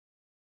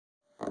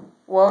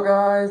Well,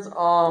 guys, that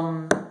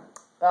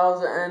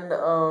was the end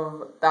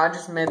of. I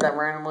just made that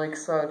randomly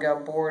because I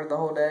got bored the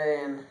whole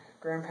day and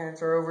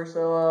grandparents are over.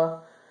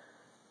 So,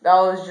 that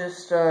was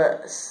just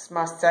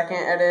my second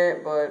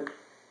edit, but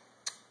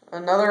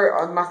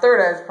my third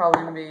edit is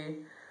probably gonna be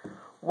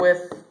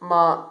with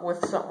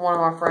one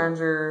of my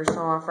friends or some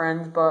of my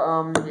friends.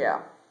 But yeah,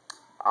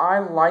 I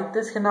like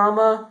this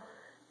kendama.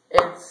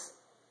 It's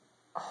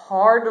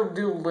hard to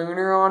do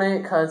lunar on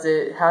it because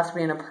it has to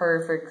be in a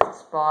perfect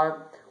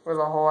spot where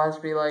the hole has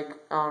to be like,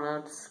 I don't know,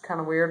 it's kind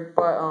of weird.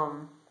 But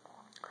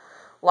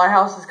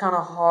lighthouse is kind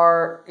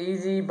of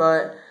easy,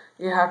 but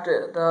you have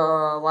to,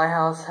 the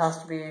lighthouse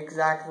has to be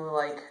exactly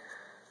like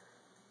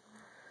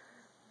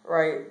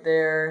right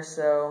there,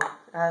 so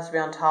it has to be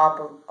on top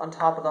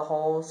of the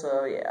hole.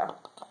 So yeah,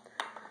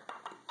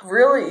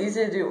 really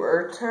easy to do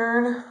earth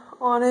turn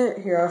on it.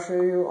 Here, I'll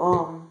show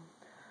you.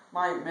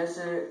 Might miss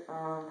it.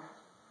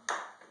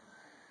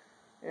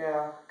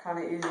 Yeah, kind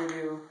of easy to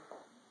do.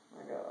 Oh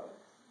my god.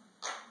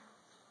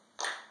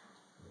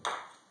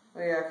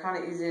 But yeah, kind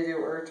of easy to do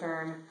earth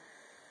turn,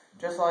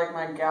 just like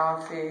my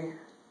Galaxy.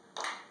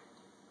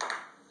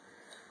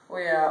 Well,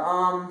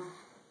 yeah,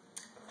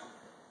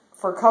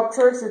 for cup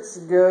tricks, it's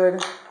good.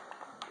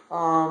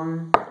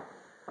 Yeah,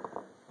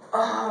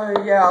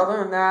 other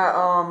than that,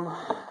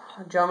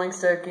 jumping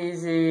stick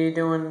easy,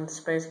 doing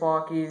space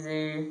walk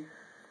easy.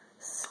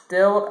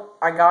 Still,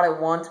 I got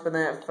it once, but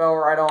then it fell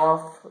right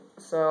off,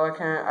 so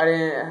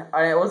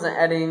I wasn't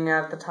editing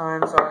at the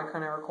time, so I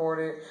couldn't record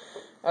it.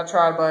 I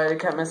tried, but it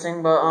kept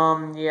missing. But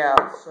yeah.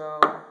 So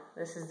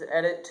this is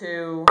edit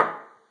 2,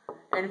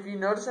 and if you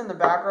notice in the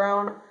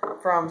background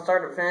from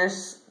start to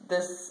finish,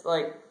 this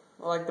like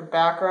the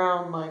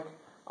background like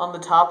on the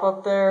top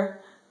up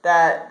there,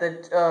 that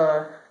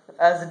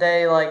as the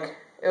day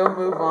it'll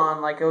move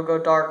on, it'll go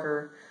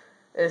darker.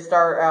 It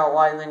start out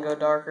light and then go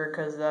darker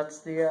because that's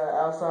the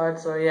outside.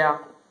 So yeah.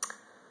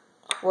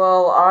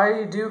 Well,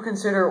 I do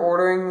consider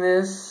ordering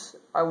this.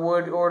 I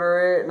would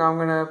order it, and I'm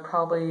gonna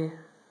probably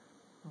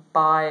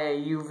buy a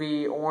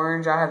UV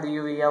orange. I have the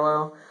UV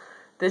yellow.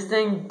 This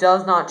thing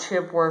does not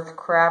chip worth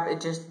crap. It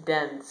just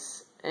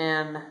dents.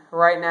 And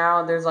right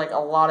now, there's a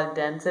lot of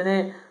dents in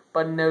it,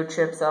 but no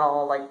chips at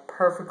all.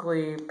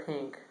 Perfectly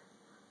pink.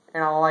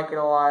 And I like it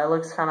a lot. It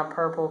looks kind of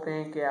purple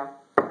pink, yeah.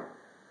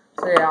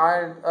 So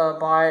yeah, I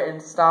buy it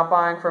and stop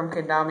buying from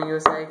Kendama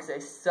USA because they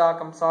suck.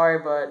 I'm sorry,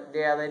 but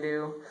yeah, they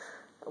do.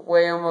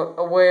 Way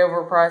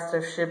overpriced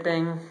of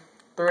shipping.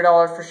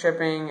 $3 for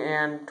shipping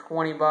and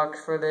 $20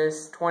 for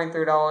this.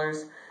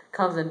 $23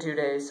 comes in 2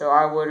 days. So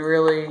I would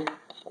really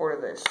order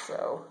this.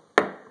 So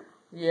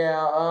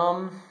yeah,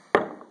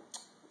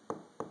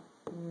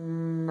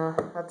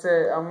 that's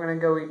it. I'm gonna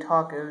go eat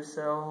tacos.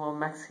 So little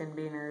Mexican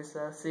beaners.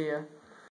 See ya.